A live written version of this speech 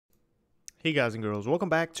Hey guys and girls, welcome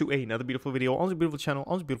back to another beautiful video on this beautiful channel,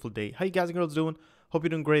 on this beautiful day. How you guys and girls doing? Hope you're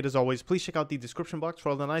doing great as always. Please check out the description box for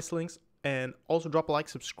all the nice links, and also drop a like,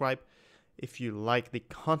 subscribe if you like the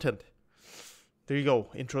content. There you go,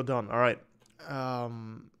 intro done. Alright.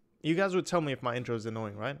 You guys would tell me if my intro is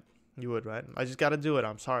annoying, right? You would, right? I just gotta do it.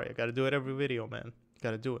 I'm sorry. I gotta do it every video, man.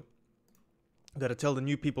 Gotta do it. Gotta tell the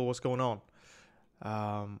new people what's going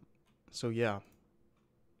on. So yeah.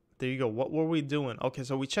 There you go. What were we doing? Okay,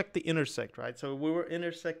 so we checked the intersect, right? So we were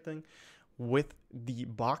intersecting with the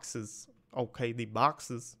boxes. Okay, the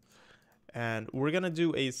boxes. And we're going to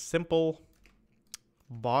do a simple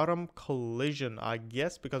bottom collision, I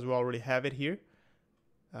guess, because we already have it here.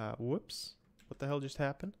 Whoops. What the hell just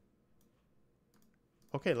happened?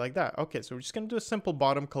 Okay, like that. Okay, so we're just going to do a simple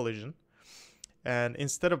bottom collision. And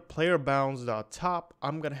instead of player bounds.top,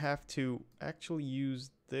 I'm going to have to actually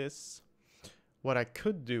use this. What I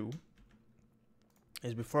could do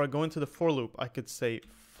is before I go into the for loop, I could say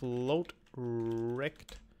float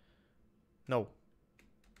rect. No.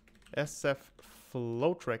 SF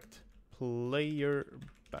float rect player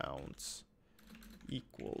bounds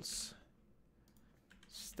equals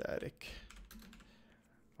static.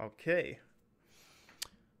 Okay.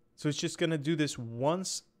 So it's just gonna do this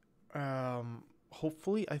once.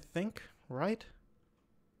 Hopefully, I think, right?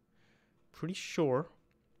 Pretty sure.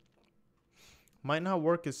 Might not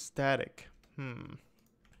work as static.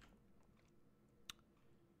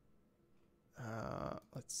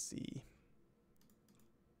 Let's see.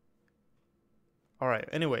 All right.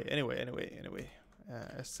 Anyway.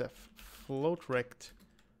 SF float rect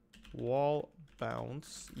wall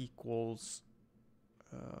bounds equals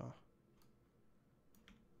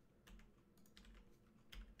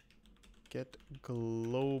get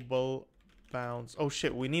global bounds. Oh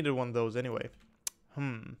shit, we needed one of those anyway.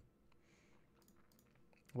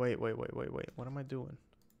 Wait. What am I doing?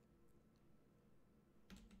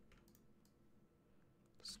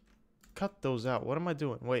 Let's cut those out. What am I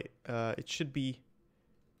doing? Wait, it should be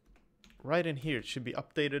right in here. It should be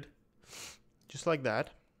updated just like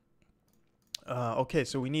that. Okay,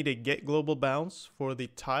 so we need a get global bounds for the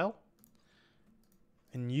tile.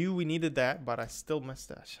 And we needed that, but I still messed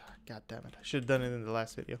that. God damn it. I should have done it in the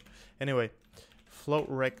last video. Anyway, float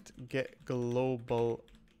rect get global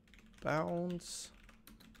bounds.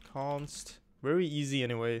 Const. Very easy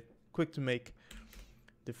anyway. Quick to make.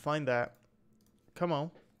 Define that. Come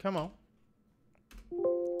on. Oh,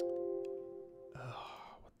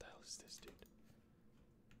 what the hell is this, dude?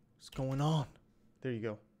 What's going on? There you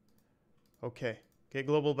go. Okay. Get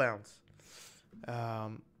global bounds.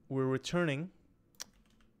 We're returning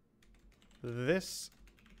this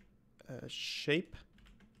shape.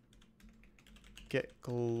 Get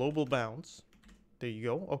global bounds. There you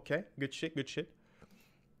go. Okay. Good shit.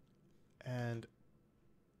 And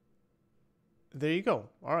there you go.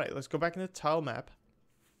 All right, let's go back in the tile map.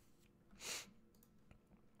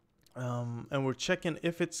 And we're checking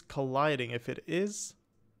if it's colliding. If it is,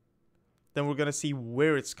 then we're gonna see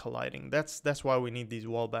where it's colliding. That's why we need these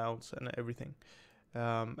wall bounds and everything.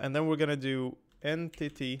 And then we're gonna do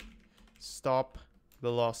entity stop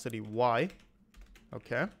velocity y.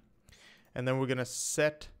 Okay. And then we're gonna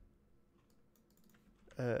set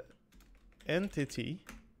entity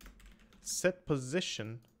set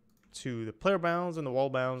position to the player bounds and the wall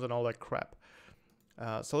bounds and all that crap.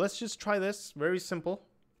 So let's just try this. Very simple.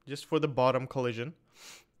 Just for the bottom collision.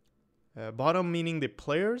 Bottom meaning the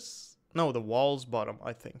players. No, the wall's bottom,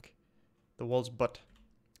 I think. The wall's butt.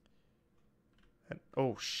 And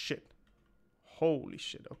oh shit. Holy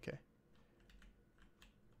shit. Okay.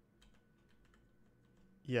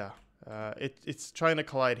 Yeah. It's trying to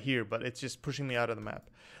collide here, but it's just pushing me out of the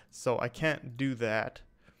map. So I can't do that.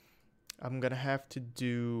 I'm gonna have to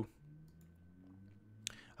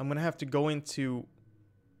go into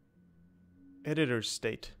editor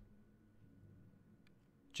state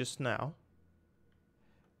just now.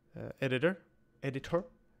 Editor,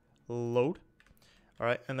 load. All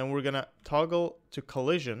right, and then we're gonna toggle to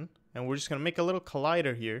collision, and we're just gonna make a little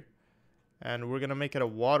collider here, and we're gonna make it a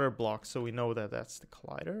water block so we know that that's the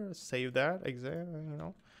collider. Save that, exactly, you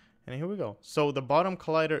know. And here we go. So the bottom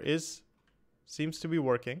collider seems to be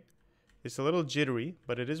working. It's a little jittery,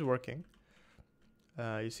 but it is working.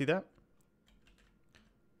 You see that?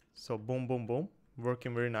 So boom, boom, boom.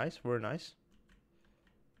 Working very nice, very nice.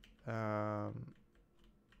 I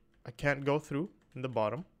can't go through in the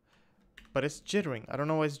bottom, but it's jittering. I don't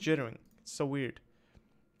know why it's jittering. It's so weird.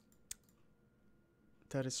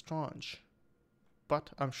 That is strange.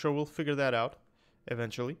 But I'm sure we'll figure that out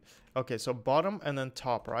eventually. Okay, so bottom and then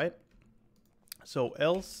top, right? So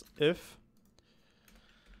else if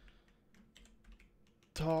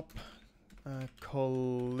top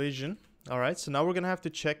collision. All right, so now we're gonna have to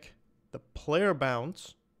check the player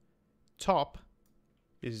bounce top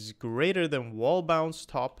is greater than wall bounce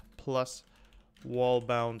top plus wall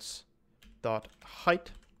bounce dot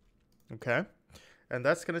height. Okay, and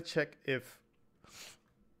that's gonna check if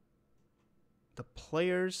the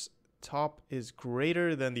player's top is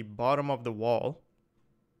greater than the bottom of the wall.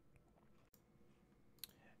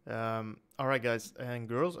 All right, guys and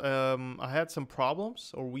girls, I had some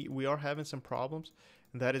problems, or we are having some problems,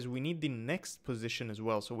 and that is we need the next position as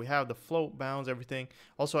well. So we have the float, bounds, everything.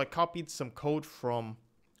 Also, I copied some code from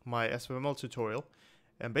my SFML tutorial,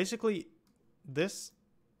 and basically this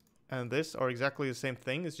and this are exactly the same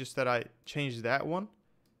thing. It's just that I changed that one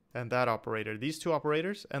and that operator, these two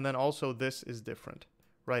operators, and then also this is different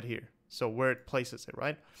right here. So where it places it,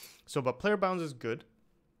 right? So, but player bounds is good.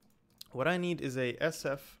 What I need is a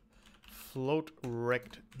SF float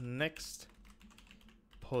rect next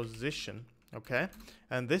position, okay?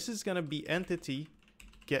 And this is gonna be entity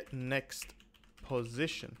get next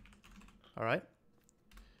position, all right?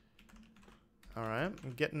 All right,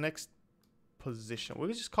 get next position. We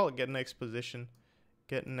could just call it get next position,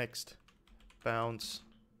 get next bounce,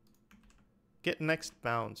 get next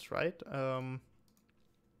bounce, right?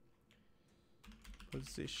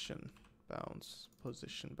 Position bounce,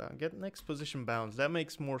 position bound, get next position bounds. That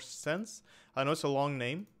makes more sense. I know it's a long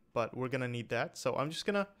name, but we're gonna need that. So I'm just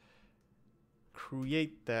gonna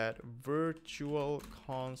create that virtual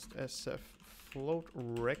const sf float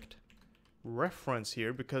rect reference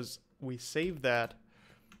here, because we saved that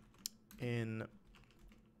in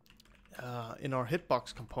our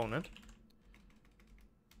hitbox component.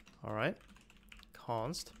 All right,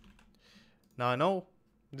 const. Now I know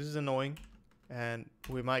this is annoying and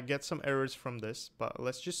we might get some errors from this, but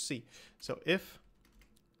let's just see. So if,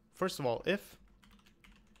 first of all, if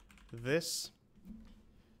this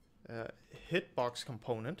hitbox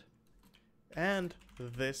component and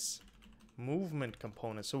this movement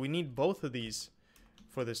component, so we need both of these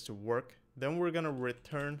for this to work, then we're gonna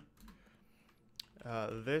return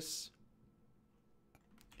this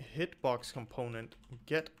hitbox component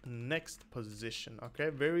get next position. Okay,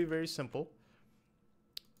 very, very simple.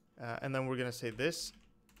 And then we're gonna say this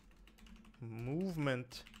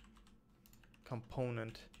movement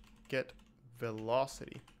component get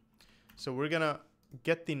velocity. So we're gonna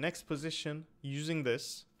get the next position using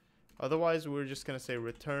this. Otherwise, we're just gonna say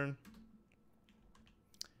return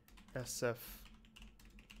SF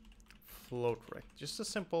float rect. Just a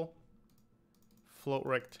simple float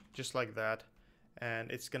rect, just like that,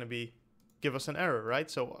 and it's gonna be give us an error,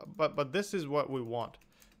 right? So, but this is what we want,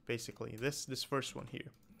 basically. This first one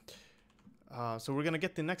here. So we're gonna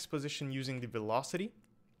get the next position using the velocity.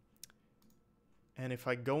 And if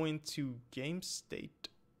I go into game state,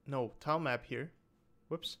 no, tile map here,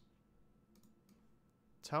 whoops,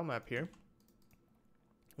 tile map here,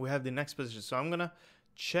 we have the next position. So I'm gonna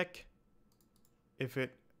check if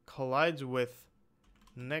it collides with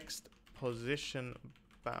next position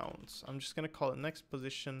bounce. I'm just gonna call it next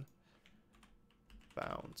position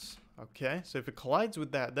bounce. Okay, so if it collides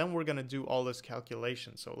with that, then we're gonna do all this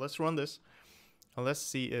calculation. So let's run this and let's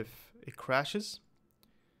see if it crashes.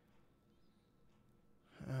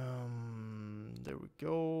 There we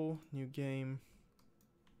go, new game.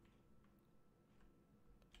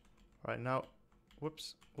 All right, now,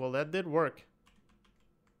 whoops, well, that did work.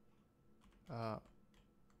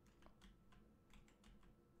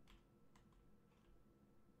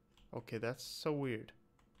 Okay, that's so weird.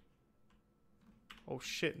 Oh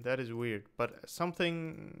shit, that is weird. But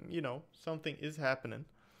something, you know, something is happening.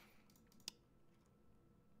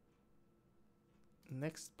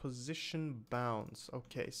 Next position bounce.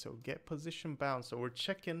 Okay, so get position bounce. So we're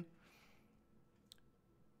checking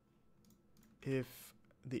if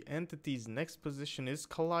the entity's next position is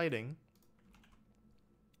colliding.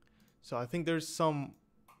 So I think there's some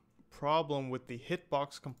problem with the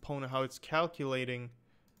hitbox component, how it's calculating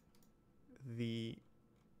the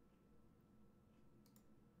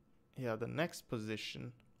next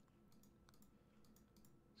position.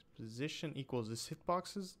 Position equals this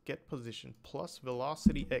hitboxes get position plus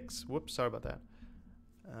velocity x. Whoops, sorry about that.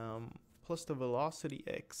 Plus the velocity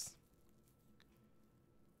x.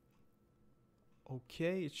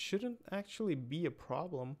 Okay, it shouldn't actually be a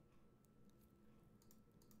problem.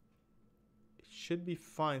 It should be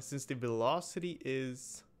fine since the velocity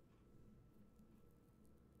is...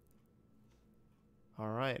 All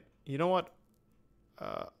right, you know what?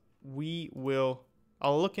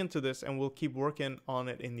 I'll look into this and we'll keep working on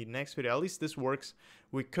it in the next video. At least this works.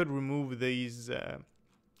 We could remove these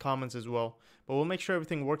comments as well, but we'll make sure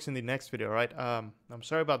everything works in the next video, right? I'm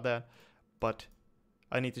sorry about that, but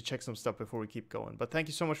I need to check some stuff before we keep going. But thank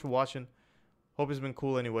you so much for watching. Hope it's been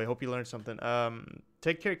cool anyway. Hope you learned something.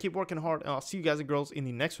 Take care, keep working hard, and I'll see you guys and girls in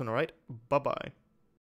the next one, all right? Bye-bye.